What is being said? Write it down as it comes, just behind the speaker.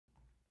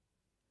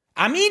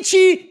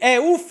Amici, è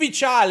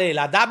ufficiale,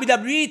 la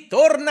WWE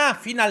torna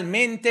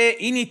finalmente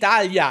in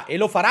Italia e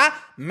lo farà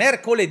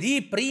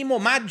mercoledì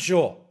 1°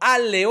 maggio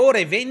alle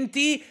ore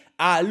 20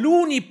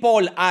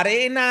 all'Unipol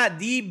Arena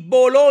di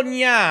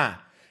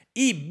Bologna.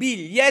 I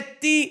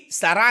biglietti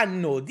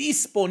saranno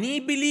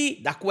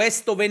disponibili da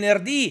questo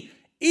venerdì,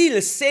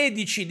 il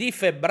 16 di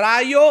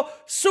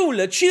febbraio,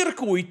 sul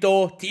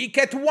circuito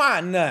Ticket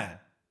One.